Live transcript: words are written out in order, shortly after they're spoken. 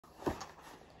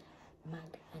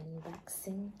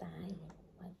Mag-unboxing tayo.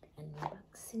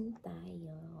 Mag-unboxing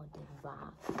tayo, diba?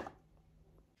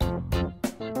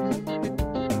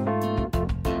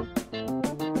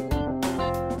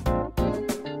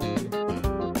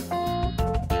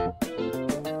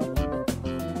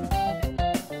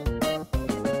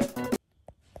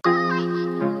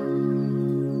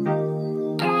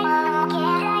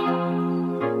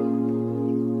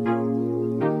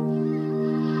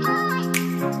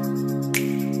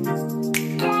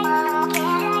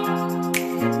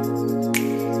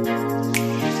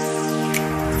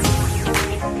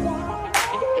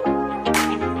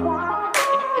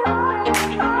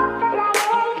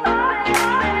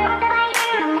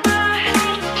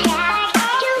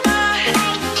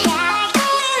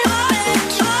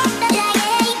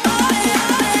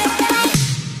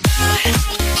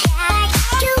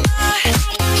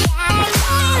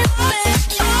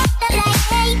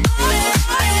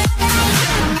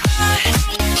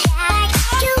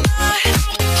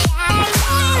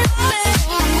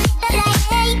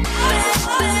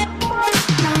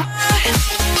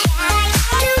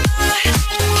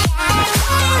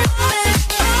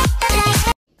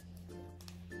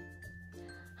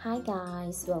 Hi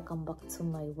guys, welcome back to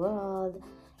my world,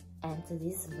 and to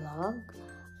this vlog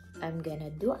I'm gonna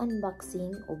do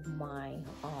unboxing of my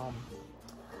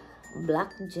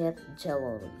Black Jet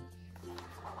jewelry.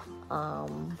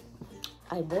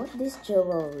 I bought this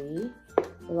jewelry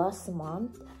last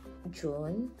month,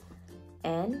 June,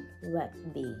 and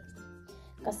Whitby.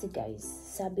 Kasi guys,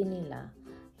 sabi nila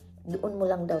doon mo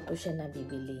lang daw to siya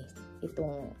nabibili,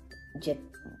 itong jet,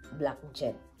 Black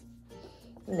Jet.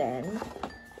 Then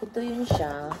ito yun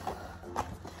siya.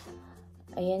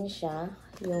 Ayan siya.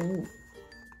 Yung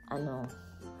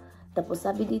Tapos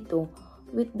sabi dito,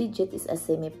 Whitby Jet is a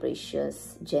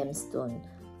semi-precious gemstone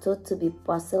thought to be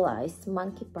fossilized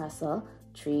monkey fossil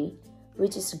tree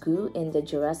which is grew in the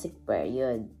Jurassic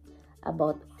period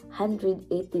about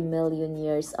 180 million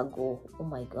years ago. Oh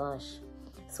my gosh.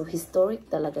 So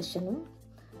historic talaga siya, no?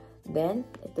 Then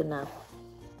ito na.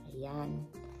 Ayan.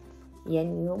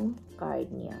 Yan yung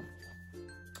card niya.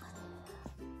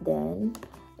 Then,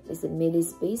 is the middle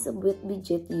space of Whitby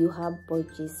Jet you have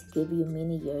purchased give you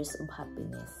many years of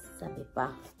happiness. Sabi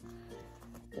pa.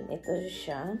 Then, ito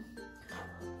siya.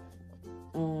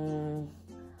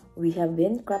 We have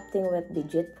been crafting Whitby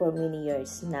Jet for many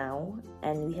years now,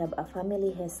 and we have a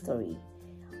family history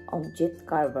of jet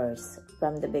carvers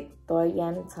from the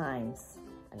Victorian times.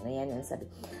 Ano yan yung sabi?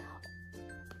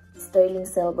 Sterling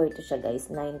silver to siya guys,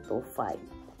 925.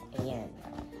 Ayan.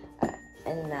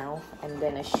 And now, I'm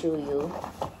gonna show you.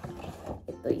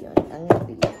 Ito yun. Ang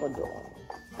nabili ko doon.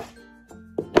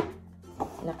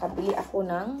 Nakabili ako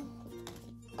ng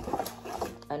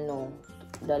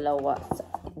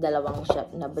dalawang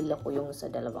shop. Nabili ko yung sa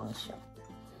dalawang shop.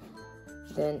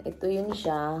 Then, ito yun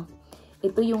siya.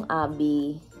 Ito yung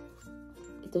Abbey.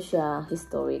 Ito siya,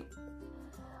 historic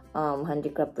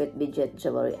handicraft Whitby Jet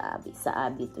Jewellery Abbey. Sa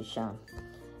Abbey to siya.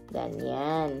 Then,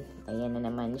 yan. Ayan na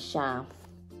naman siya.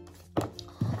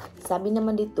 Sabi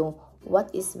naman dito, what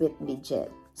is Whitby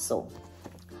Jet? So,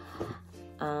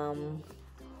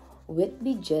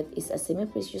 Whitby Jet is a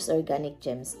semi-precious organic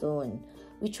gemstone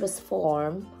which was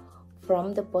formed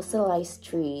from the fossilized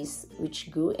trees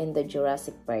which grew in the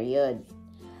Jurassic period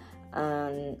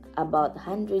about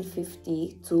 150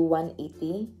 to 180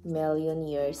 million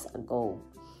years ago.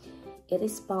 It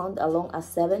is found along a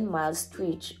 7-mile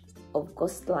stretch of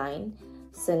coastline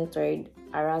centered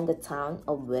around the town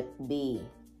of Whitby.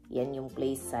 Yan yung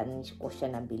place saan ko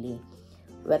siya nabili.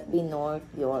 Whitby, North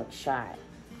Yorkshire.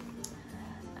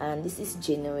 And this is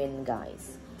genuine,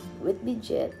 guys. Whitby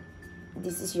Jet,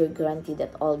 this is your guarantee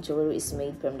that all jewelry is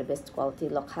made from the best quality,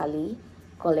 locally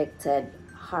collected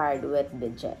hard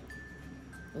Whitby Jet.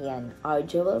 Yan. Our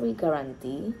jewelry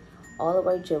guarantee, all of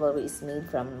our jewelry is made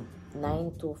from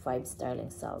 925 sterling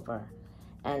silver.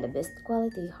 And the best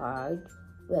quality hard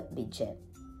Whitby Jet,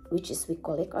 which is we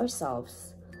collect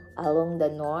ourselves along the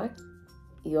North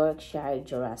Yorkshire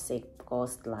Jurassic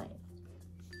coastline.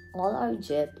 All our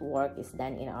jet work is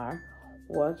done in our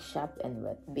workshop in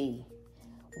Whitby.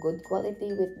 Good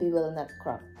quality Whitby will not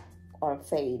crack or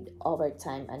fade over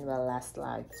time and will last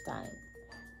lifetime.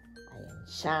 Ayan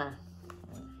siya.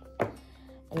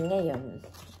 And ngayon,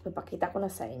 ipapakita ko na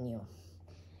sa inyo.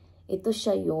 Ito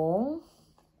siya yung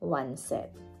one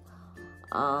set.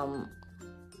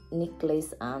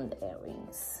 Necklace and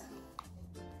earrings.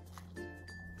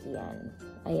 Yan.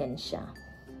 Ayan siya.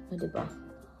 O, diba?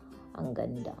 Ang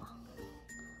ganda.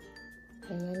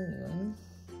 Ayan yun.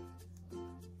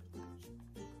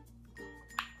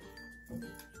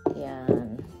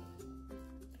 Yan.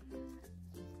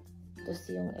 Tapos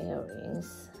yung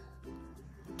earrings.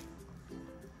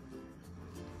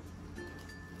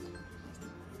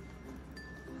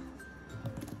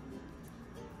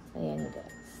 Ayan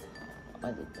guys. O,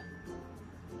 diba?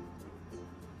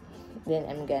 Then,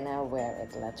 I'm gonna wear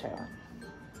it later on.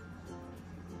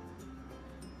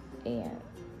 Ayan.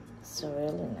 So,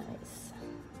 really nice.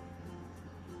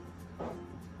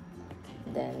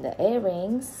 Then, the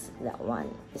earrings, that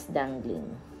one is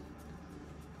dangling.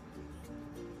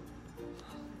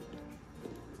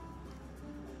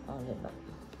 O, diba?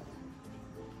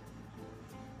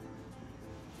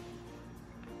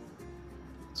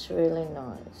 It's really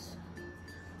nice.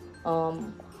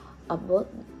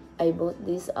 I bought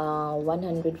this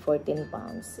 114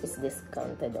 pounds. It's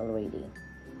discounted already.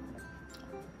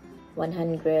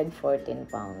 114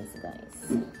 pounds,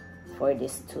 guys, for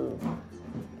these two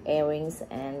earrings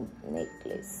and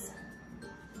necklace.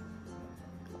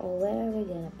 Oh, where are we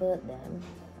gonna put them?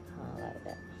 Oh, like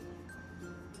that.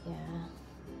 Yeah,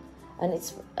 and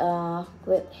it's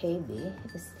quite heavy.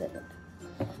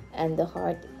 And the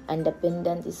heart and the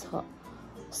pendant is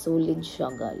solid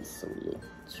siya, guys. Solid.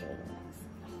 It's really nice.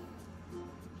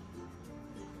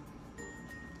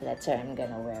 Later, I'm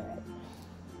gonna wear it.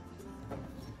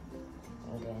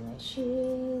 I'm gonna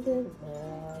share the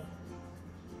world.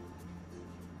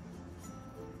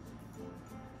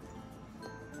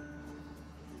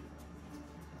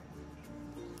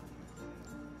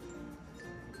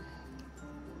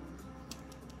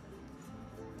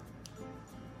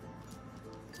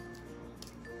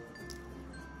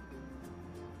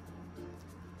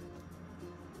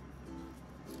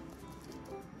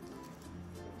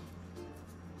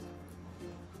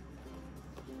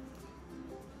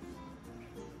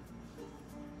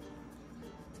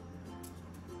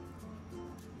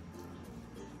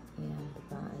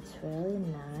 It's really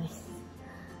nice.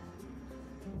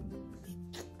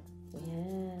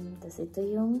 Yan. Tapos ito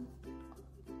yung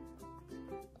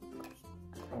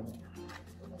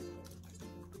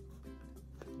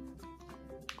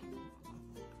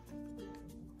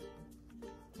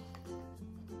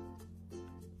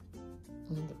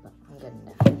hindi pa. Ang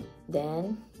ganda.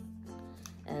 Then,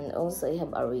 and also I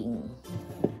have a ring.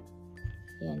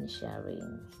 Yan siya,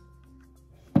 ring.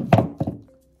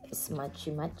 It's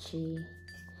matchy-matchy.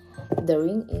 The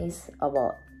ring is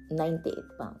about 98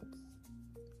 pounds.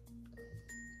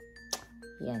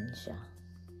 Yan siya.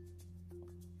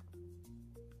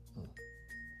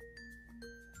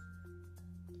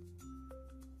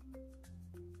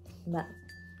 Ba?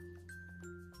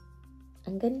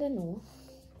 Ang ganda, no?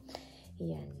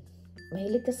 Yan.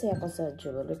 Mahilig kasi ako sa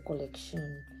jewelry collection.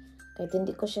 Kahit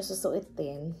hindi ko siya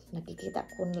susuotin, nakita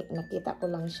ko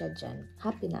lang siya dyan.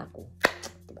 Happy na ako.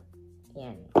 Diba?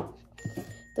 Yan.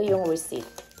 Ito yung receipt.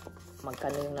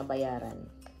 Magkano yung nabayaran.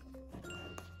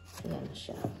 Yan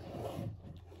siya.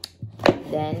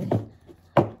 Then,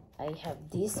 I have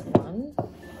this one.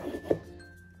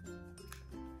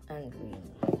 And green.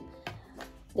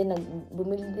 Then,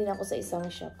 bumili din ako sa isang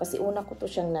shop. Kasi una ko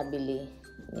to siyang nabili.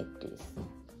 Necklace.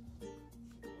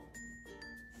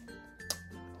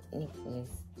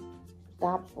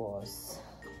 Tapos,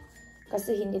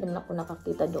 kasi hindi naman ako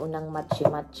nakakita doon ng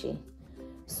matchy-matchy.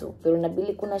 So, pero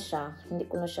nabili ko na siya. Hindi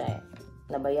ko na siya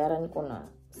nabayaran ko na.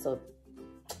 So,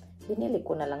 binili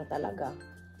ko na lang talaga.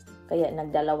 Kaya,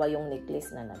 nagdalawa yung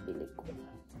necklace na nabili ko.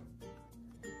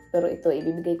 Pero ito,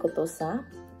 ibibigay ko to sa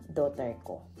daughter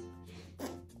ko.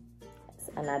 It's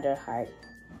another heart.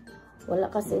 Wala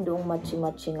kasi doong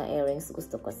matchy-matchy nga earrings.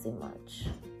 Gusto kasi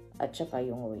match. At saka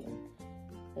yung ring.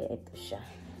 Kaya ito siya.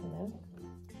 Ayan.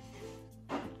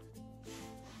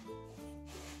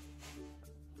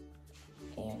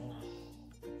 Ayan na.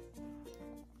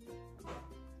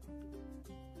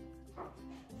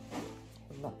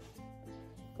 Diba?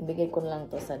 Ibigay ko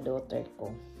lang to sa daughter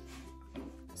ko.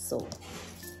 So,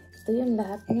 ito yung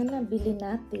lahat nga nabili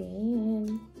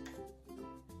natin.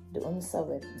 Doon sa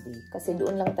Whitby. Kasi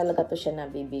doon lang talaga to siya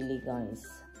nabibili, guys.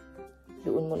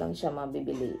 Doon mo lang siya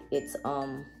mabibili. It's,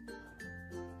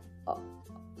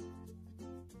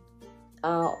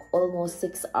 almost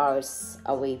 6 hours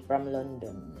away from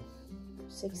London.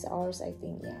 6 hours, I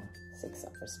think, yeah. 6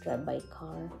 hours drive by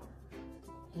car.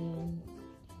 And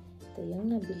ito yung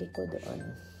nabili ko doon.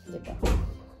 Diba?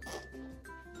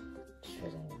 It's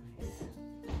really nice.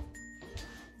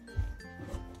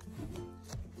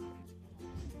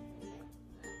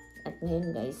 At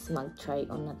ngayon, guys, mag-try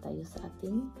on na tayo sa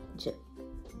ating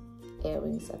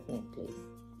earrings at necklace.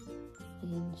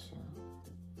 Ayan siya.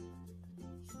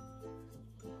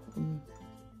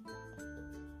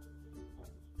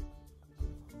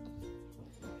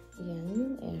 Yan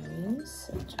yung earrings.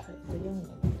 At saka ito yung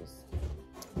necklace.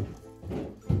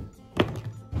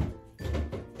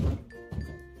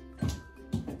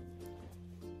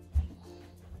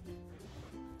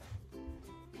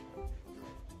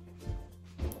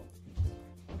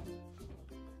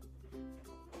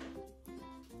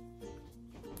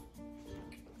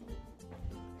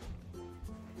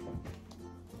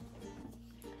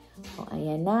 O,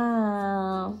 ayan na.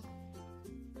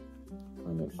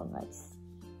 Ano pa guys?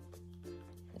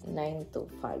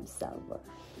 925 silver.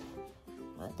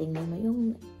 O, tingnan mo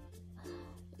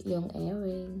yung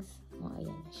earrings. O,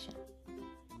 ayan na siya.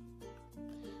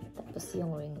 Tapos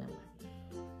yung ring naman.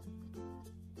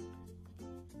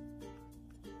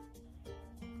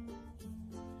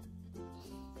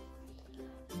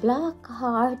 Black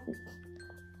heart.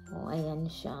 O, ayan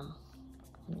siya.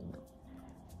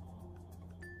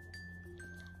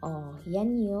 O,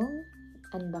 yan yung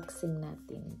unboxing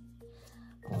natin.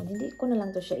 O, hindi ko na lang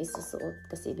to siya isusuot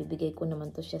kasi ibibigay ko naman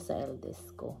to siya sa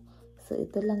eldest ko. So,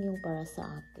 ito lang yung para sa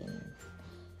akin.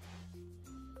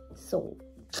 So,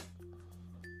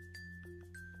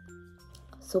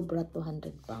 sobra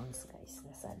 200 pounds guys.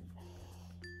 Nasaan?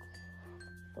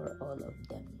 For all of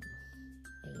them.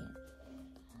 Ayan.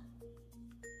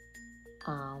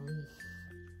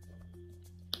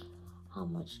 How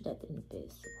much that in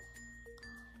peso?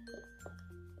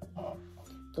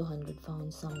 200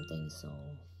 pounds something, so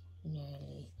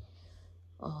nearly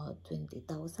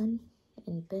 20,000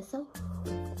 in peso.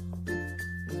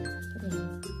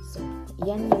 So,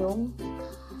 yan yung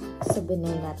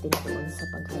souvenir natin doon sa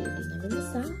pag-holiday namin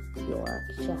sa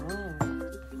Yorkshire.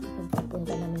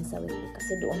 Nagpupunta namin sa Whitby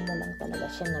kasi doon mo lang talaga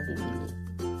siya nabibili.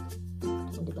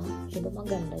 Diba? Diba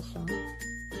maganda siya?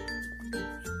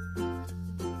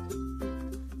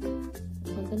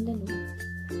 Maganda no?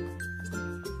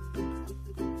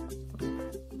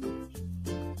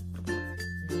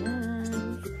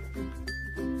 Ayan.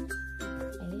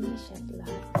 Ayan na siya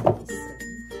lahat.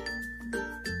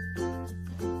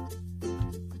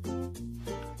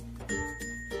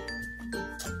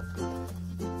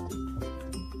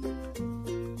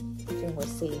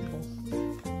 Sebo.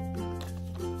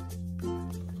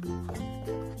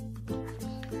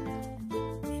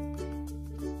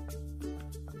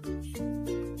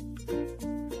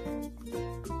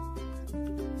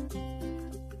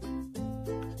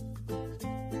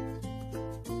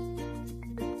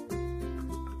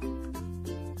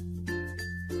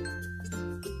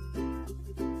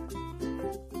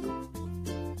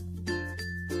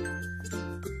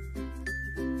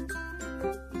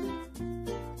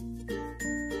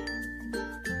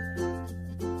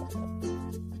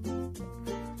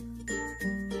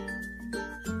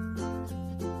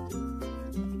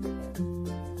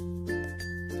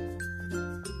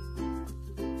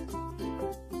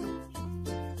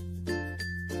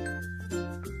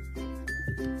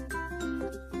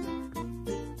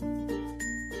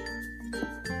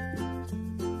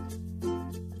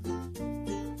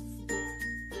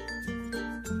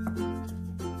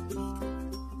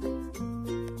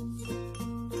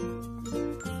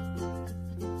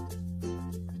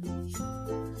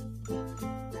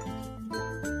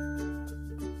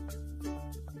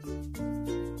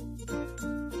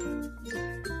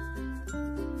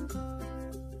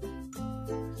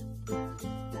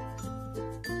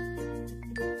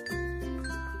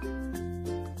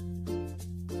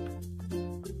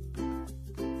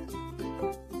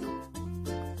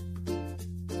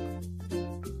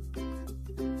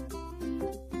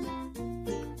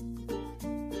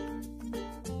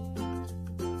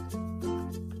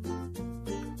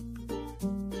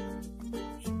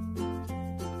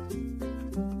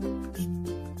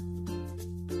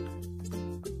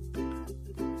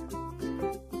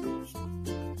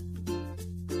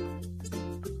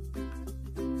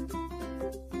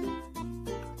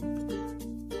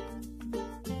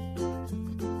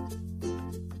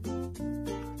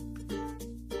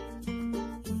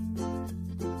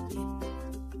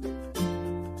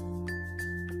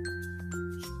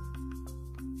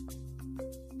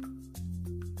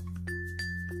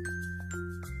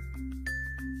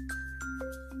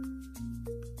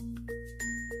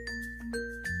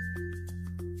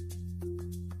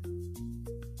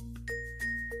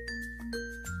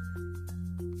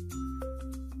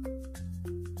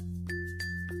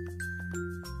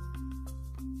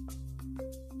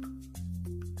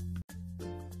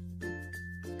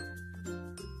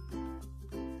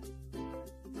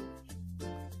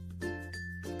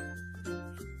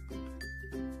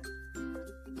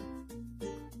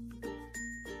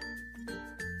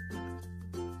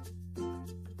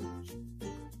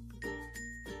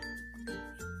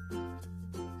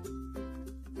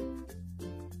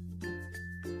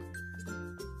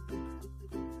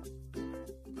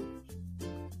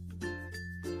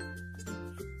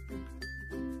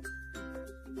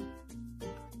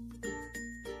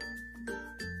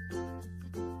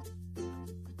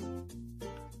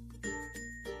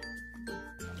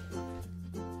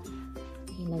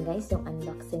 Ayan na guys, yung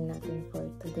unboxing natin for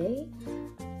today.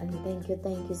 And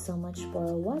thank you so much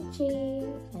for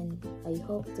watching, and I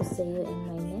hope to see you in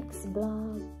my next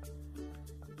vlog.